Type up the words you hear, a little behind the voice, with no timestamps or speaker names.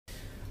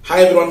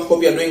Hi everyone,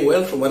 hope you are doing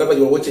well from wherever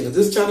you are watching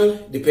this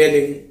channel,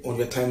 depending on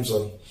your time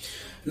zone.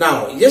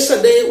 Now,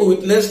 yesterday we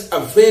witnessed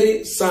a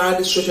very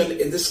sad situation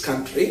in this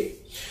country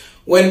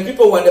when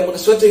people were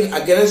demonstrating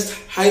against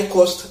high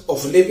cost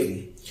of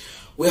living.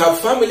 We have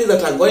families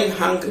that are going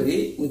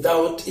hungry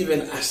without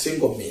even a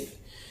single meal.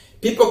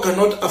 People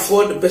cannot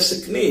afford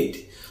basic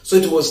need. So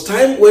it was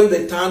time when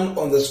they turned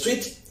on the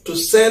street to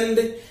send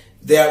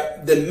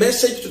the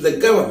message to the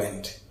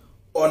government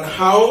on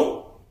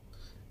how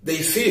they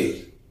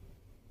feel,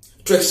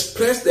 to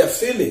express their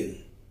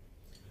feeling,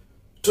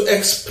 to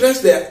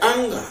express their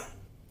anger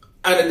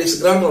and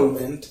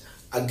disgruntlement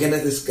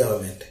against this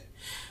government.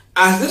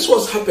 As this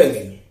was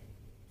happening,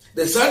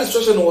 the sad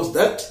situation was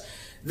that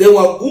there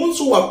were goons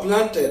who were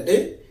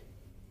planted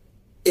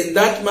in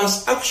that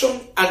mass action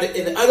and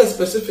in other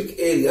specific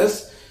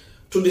areas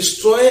to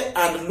destroy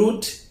and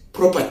loot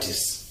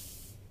properties.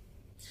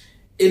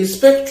 In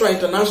Spectra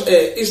International,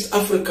 East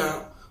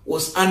Africa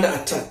was under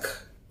attack.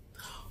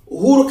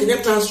 Uhuru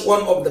Kenyatta's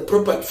one of the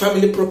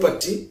family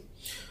property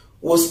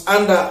was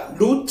under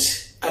loot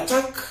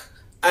attack,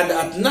 and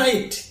at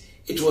night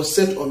it was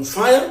set on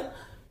fire.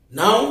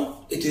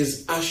 Now it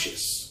is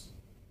ashes.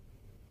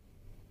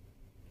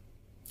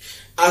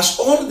 As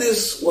all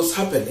this was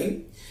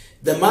happening,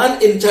 the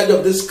man in charge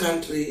of this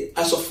country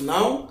as of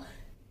now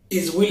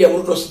is William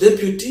Ruto's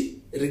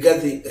deputy,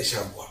 Rigathi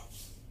Gachagua.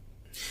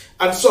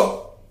 And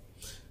so,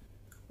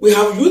 we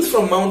have youth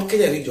from Mount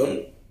Kenya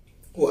region,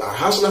 who are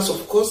hustlers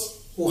of course,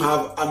 who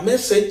have a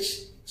message,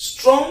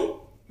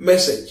 strong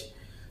message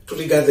to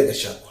Rigathi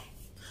Gachagua.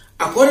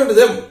 According to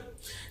them,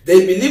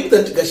 they believe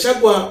that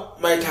Gachagua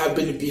might have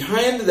been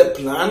behind the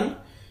plan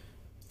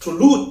to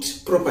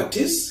loot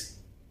properties,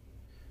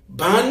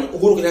 ban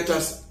Uhuru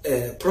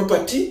Kenyatta's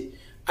property,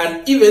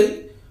 and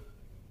even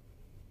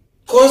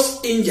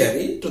cause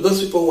injury to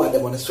those people who are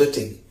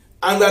demonstrating.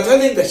 And they're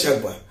telling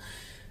Gachagua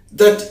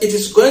that it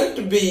is going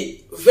to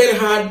be very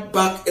hard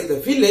back in the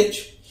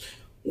village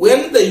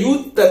when the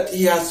youth that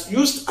he has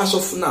used as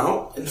of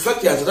now, in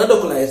fact he has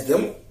radicalized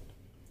them,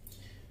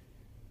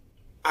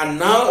 and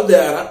now they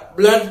are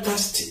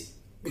bloodthirsty.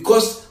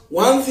 Because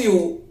once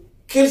you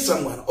kill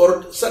someone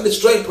or start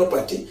destroying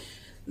property,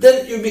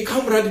 then you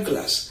become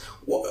radicalized.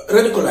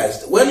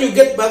 When you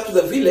get back to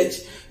the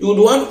village, you would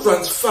want to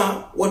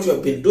transfer what you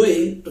have been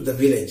doing to the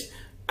village.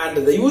 And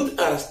the youth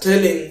are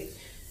telling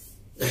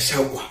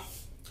Gachagua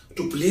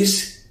to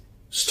please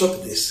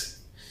stop this.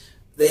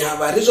 They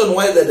have a reason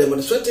why they're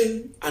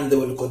demonstrating, and they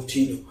will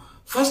continue.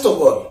 First of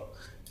all,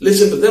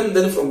 listen to them,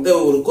 then from there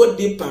we will go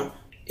deeper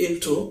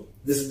into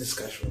this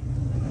discussion.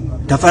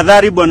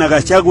 Tafadhali Bwana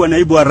Gachagua,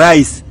 naibu wa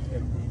rais,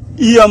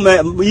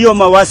 hiyo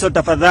mawazo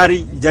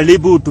tafadhali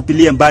jaribu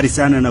tupilie mbali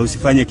sana na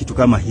usifanye kitu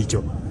kama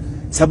hicho.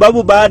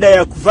 Sababu baada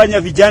ya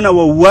kufanya vijana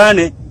wa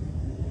uane,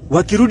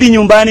 wakirudi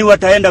nyumbani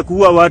wataenda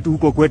kuua watu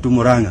huko kwetu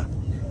Murang'a.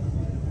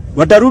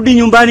 Watarudi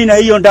nyumbani na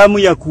hiyo damu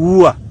ya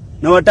kuua,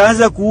 na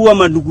wataanza kuua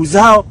mandugu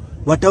zao,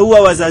 wataua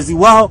wazazi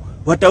wao,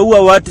 wataua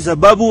watu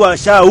sababu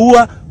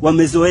washaua,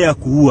 wamezoea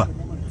kuua.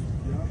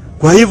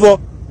 Kwa hivyo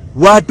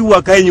watu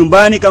wakae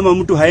nyumbani. Kama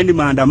mtu haendi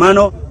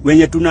maandamano,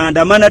 wenye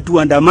tunaandamana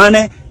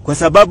tuandamane, kwa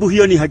sababu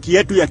hiyo ni haki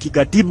yetu ya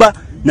kikatiba,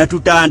 na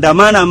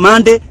tutaandamana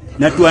Monday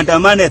na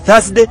tuandamane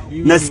Thursday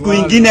na siku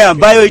ingine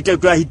ambayo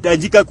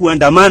itahitajika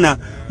kuandamana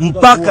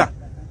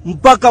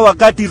mpaka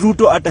wakati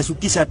Ruto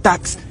atashukisha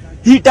tax.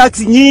 Hii tax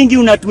nyingi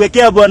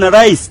unatuwekea Bwana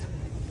Rais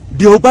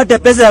ndio upate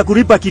pesa ya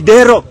kulipa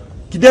Kidero.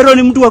 Kidero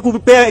ni mtu wa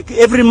kupea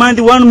every month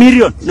 1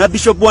 million, na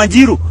Bishop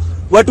Wanjiru,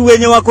 watu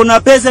wenye wako na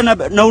pesa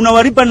na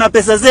unawalipa na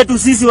pesa zetu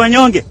sisi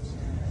wanyonge.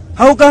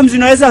 How comes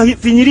unaweza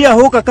finyiria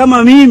hoka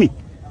kama mimi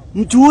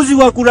mchuuzi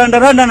wa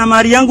kurandaranda na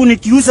mali yangu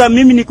nikiuza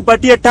mimi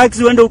nikupatie tax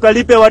uende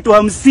ukalipe watu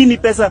 50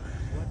 pesa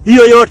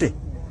hiyo yote?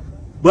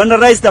 Bwana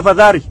Rais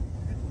tafadhali,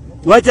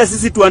 wacha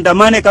sisi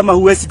tuandamane. Kama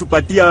huwezi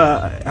tupatia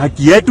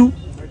haki yetu,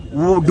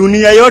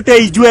 dunia yote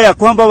ijue ya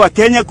kwamba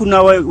Wakenya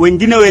kuna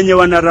wengine wenye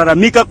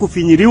wanalalamika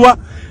kufinyiriwa.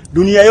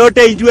 Dunia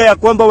yote ijue ya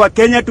kwamba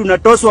Wakenya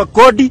tunatoswa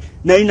kodi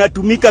na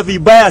inatumika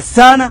vibaya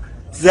sana,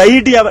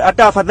 zaidi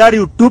hata afadhali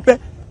utupe.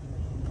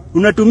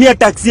 Unatumia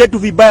taksi yetu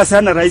vibaya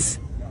sana Rais.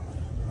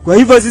 Kwa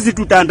hivyo sisi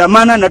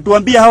tutaandamana na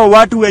tuambie hao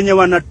watu wenye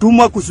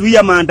wanatumwa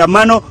kuzuia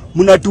maandamano,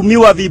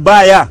 mnatumiwa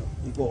vibaya.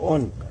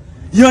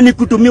 Hiyo ni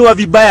kutumiwa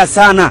vibaya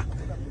sana.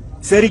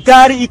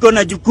 Serikali iko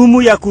na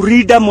jukumu ya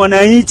kurida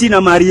mwananchi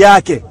na mali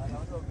yake.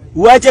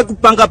 Uache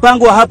kupanga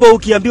hapo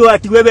ukiambiwa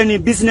ati wewe ni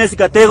business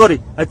category,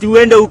 ati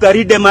uende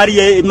ukaride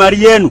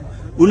mali yenu.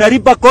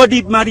 Unalipa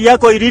kodi, mali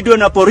yako iridwe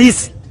na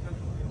polisi.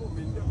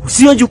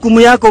 Sio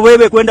jukumu yako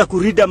wewe kwenda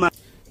kurida mali.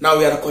 Now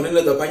we are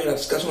continuing the panel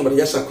discussion, but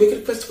just a quick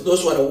request for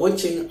those who are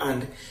watching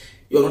and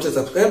you are not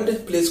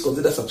subscribed, please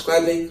consider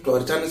subscribing. To our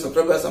returning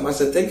subscribers, I must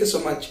say thank you so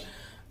much.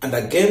 And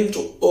again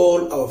to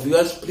all our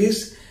viewers,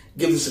 please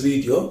give this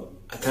video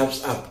a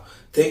thumbs up.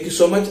 Thank you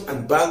so much,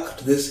 and back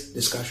to this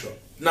discussion.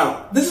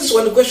 Now, this is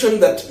one question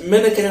that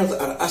many Kenyans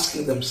are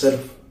asking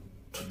themselves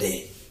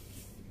today.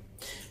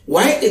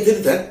 Why is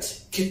it that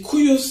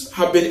Kikuyus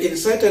have been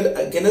incited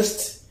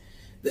against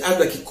the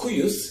other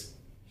Kikuyus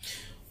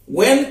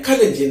when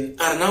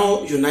Kalenjin are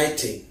now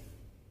uniting,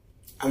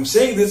 I'm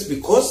saying this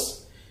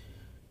because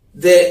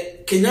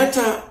the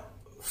Kenyatta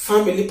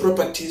family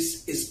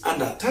properties is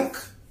under attack.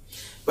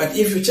 But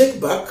if you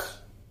check back,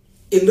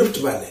 in Rift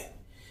Valley,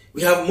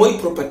 we have Moi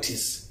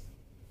properties.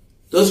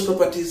 Those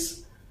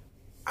properties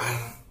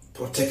are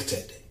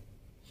protected.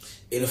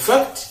 In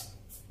fact,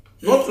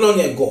 not long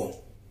ago,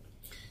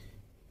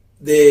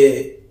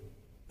 the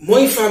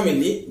Moi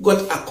family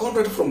got a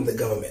contract from the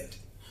government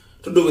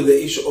to do with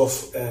the issue of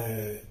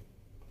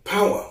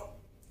power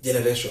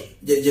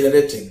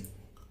generating.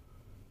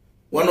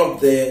 One of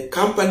the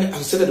company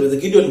associated with the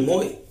Gideon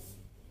Moi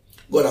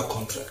got a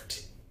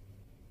contract.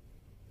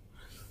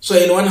 So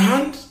in one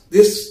hand,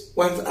 these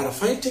ones are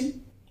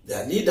fighting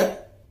their leader,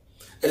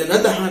 and on the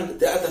other hand,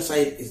 the other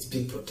side is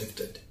being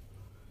protected.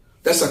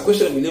 That's a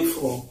question we leave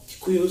for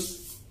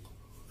Kikuyus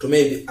to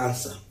maybe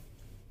answer.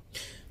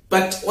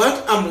 But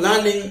what I'm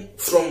learning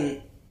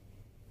from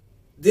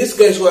these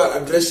guys who are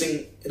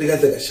addressing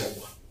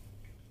Gachagua,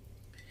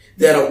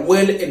 they are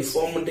well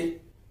informed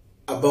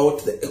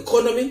about the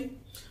economy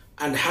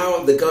and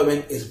how the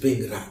government is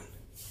being run.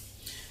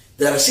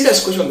 There are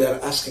serious questions they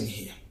are asking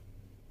here.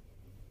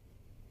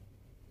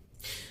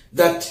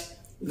 That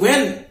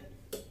when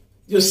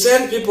you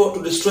send people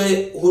to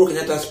destroy Uhuru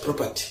Kenyatta's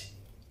property,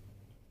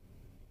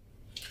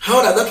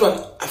 how does that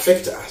one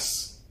affect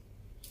us?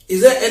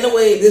 Is there any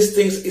way these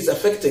things is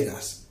affecting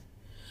us?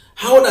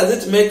 How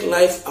does it make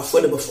life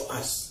affordable for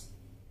us?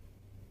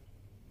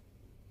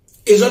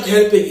 It's not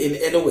helping in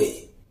any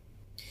way.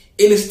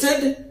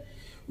 Instead,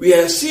 we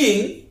are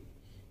seeing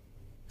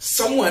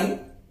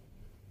someone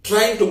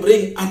trying to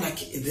bring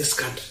anarchy in this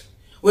country,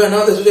 where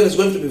now the situation is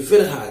going to be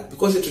very hard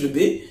because it will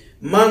be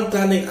man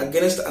turning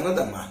against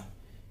another man.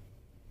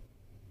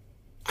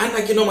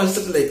 Anarchy normally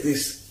starts like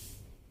this.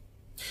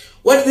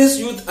 What this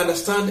youth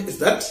understand is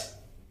that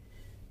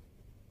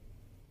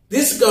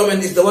this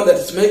government is the one that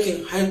is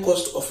making high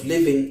cost of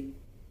living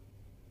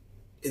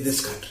in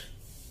this country.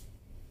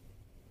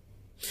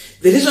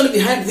 The reason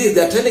behind this,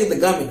 they are telling the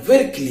government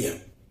very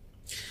clear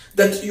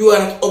that you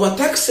are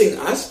overtaxing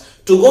us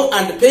to go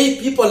and pay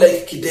people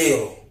like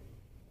Kidero,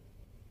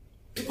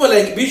 people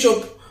like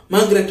Bishop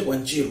Margaret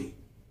Wanjiru.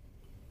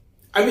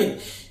 I mean,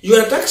 you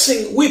are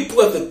taxing we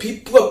poor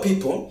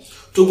people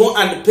to go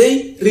and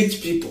pay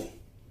rich people.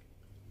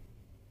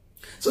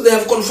 So they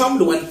have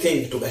confirmed one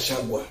thing to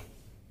Gachagua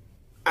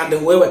and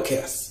whoever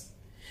cares.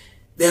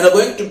 They are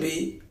going to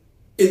be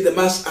in the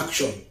mass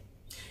action.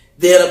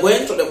 They are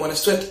going to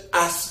demonstrate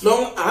as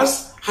long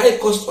as high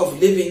cost of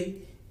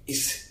living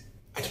is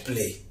at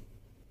play.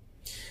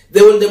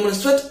 They will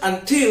demonstrate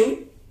until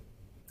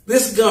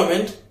this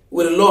government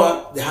will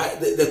lower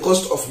the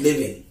cost of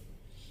living.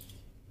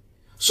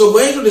 So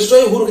going to destroy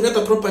Uhuru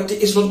Kenyatta property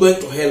is not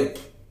going to help.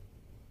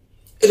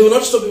 It will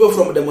not stop people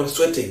from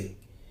demonstrating.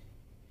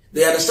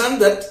 They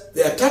understand that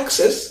their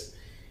taxes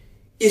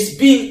is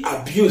being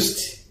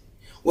abused.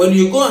 When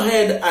you go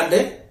ahead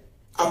and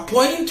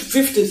appoint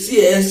 50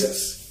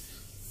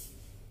 CASs,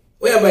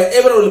 whereby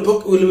everyone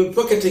will be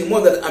pocketing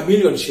more than 1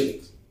 million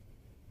shillings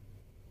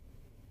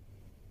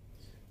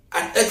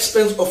at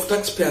expense of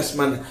taxpayers'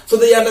 money. So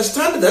they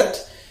understand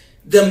that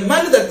the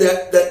money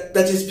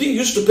that is being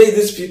used to pay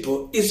these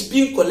people is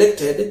being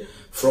collected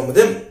from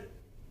them.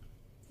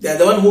 They are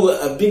the ones who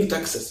are being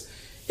taxes.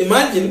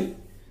 Imagine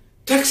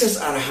taxes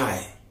are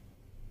high,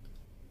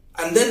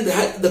 and then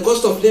the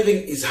cost of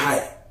living is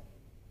high.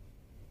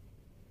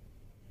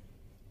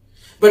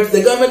 But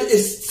the government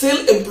is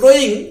still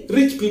employing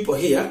rich people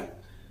here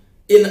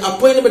in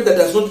appointment that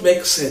does not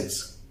make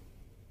sense.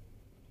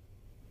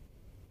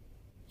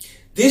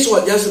 These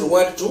were just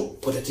reward to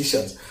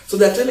politicians. So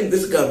they are telling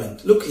this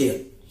government, look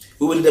here,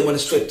 we will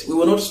demonstrate, we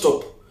will not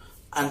stop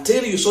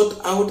until you sort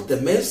out the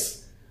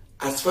mess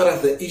as far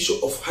as the issue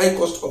of high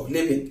cost of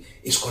living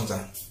is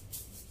concerned.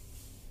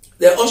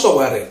 They are also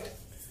worried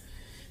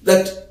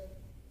that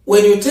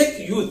when you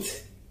take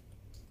youth,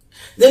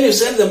 then you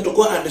send them to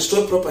go and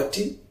destroy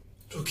property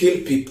to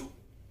kill people.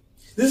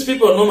 These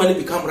people normally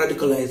become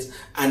radicalized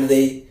and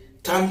they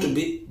turn to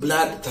be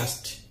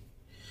bloodthirsty.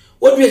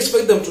 What do you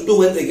expect them to do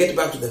when they get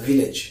back to the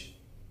village?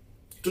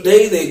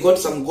 Today they got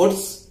some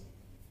goats,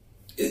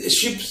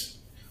 sheep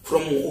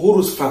from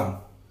Uhuru's farm.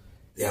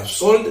 They have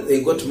sold,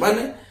 they got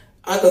money.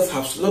 Others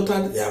have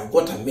slaughtered, they have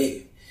got a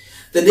meal.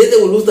 The day they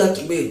will lose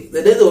that meal,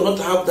 the day they will not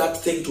have that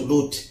thing to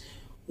loot,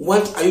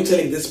 what are you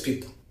telling these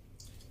people?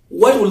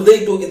 What will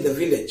they do in the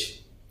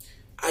village?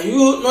 Are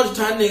you not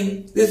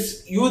turning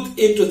this youth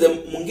into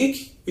the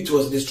Mungiki, which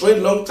was destroyed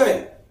a long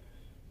time?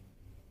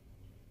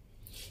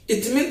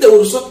 It means they will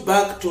resort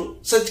back to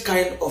such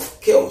kind of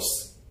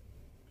chaos.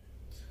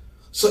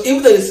 So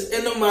if there is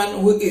any man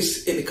who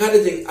is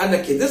encouraging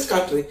anarchy in this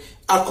country,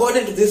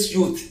 according to this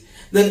youth,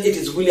 then it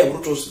is William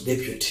Ruto's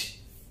deputy.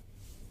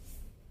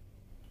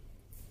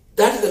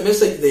 That is the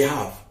message they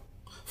have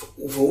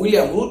for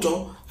William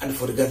Ruto and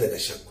for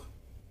Gachagua.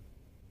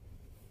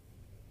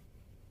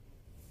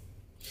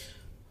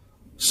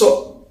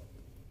 So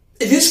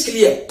it is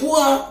clear,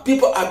 poor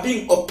people are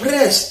being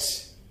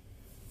oppressed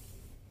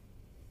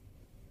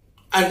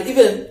and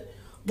even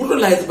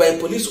brutalized by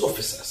police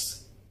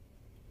officers.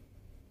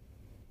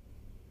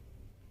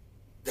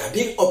 They are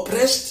being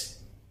oppressed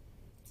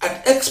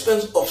at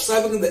expense of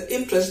serving the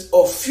interests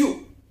of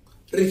few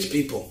rich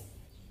people,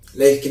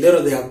 like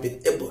Kidero they have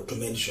been able to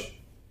mention.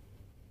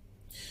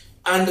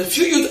 And a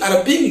few youth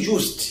are being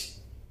used.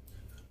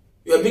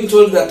 You are being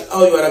told that,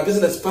 oh, you are a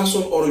business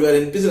person or you are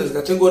in business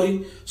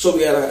category, so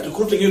we are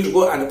recruiting you to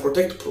go and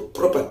protect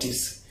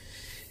properties.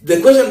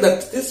 The question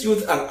that these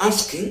youth are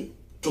asking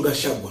to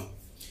Gachagua,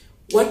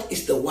 what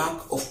is the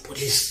work of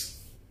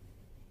police?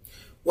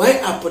 Why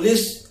are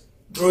police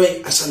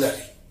drawing a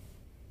salary?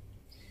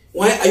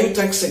 Why are you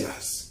taxing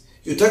us?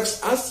 You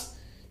tax us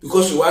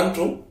because you want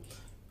to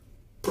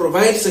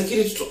provide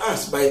security to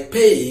us by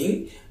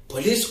paying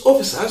police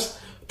officers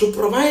to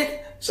provide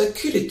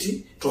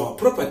security to our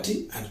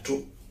property and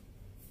to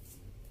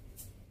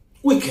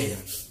we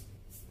Kenyans.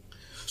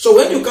 So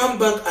when you come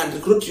back and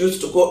recruit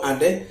youth to go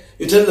and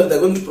you tell them they're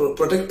going to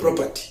protect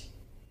property,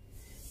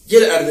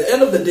 yet at the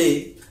end of the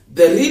day,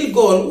 the real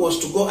goal was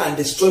to go and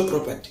destroy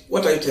property.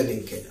 What are you telling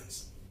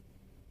Kenyans?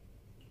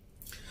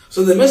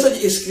 So the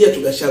message is clear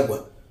to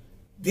Gachagua.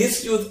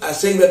 These youth are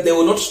saying that they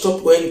will not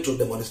stop going to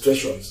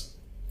demonstrations.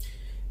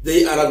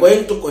 They are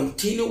going to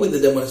continue with the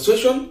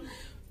demonstration.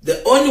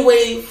 The only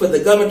way for the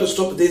government to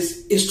stop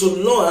this is to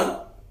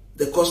lower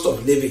the cost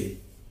of living.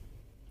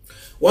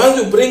 Once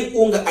you bring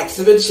unga at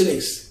 7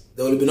 shillings,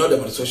 there will be no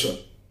demonstration.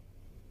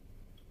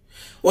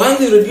 Once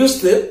you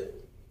reduce the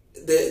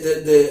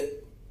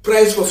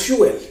price for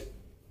fuel,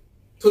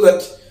 so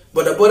that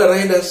border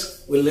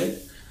riders will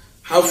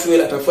have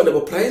fuel at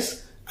affordable price,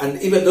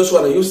 and even those who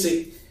are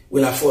using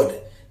will afford.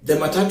 The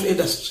matatu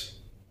industry,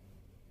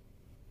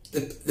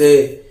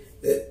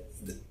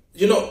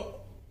 you know,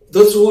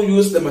 those who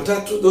use the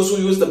matatu, those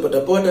who use the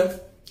border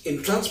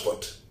in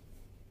transport,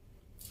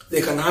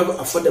 they can have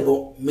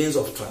affordable means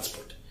of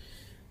transport.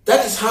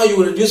 That is how you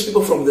will reduce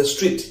people from the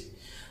street.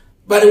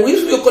 But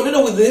if you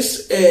continue with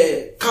this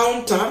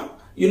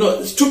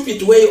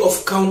stupid way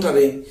of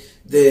countering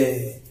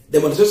the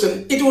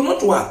demonstration, it will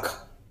not work.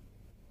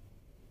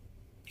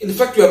 In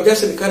fact, you have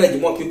just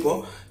encouraged more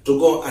people to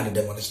go and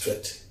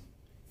demonstrate.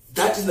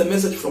 That is the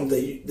message from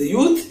the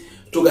youth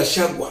to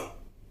Gachagua.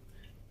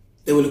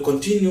 They will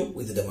continue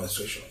with the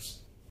demonstrations.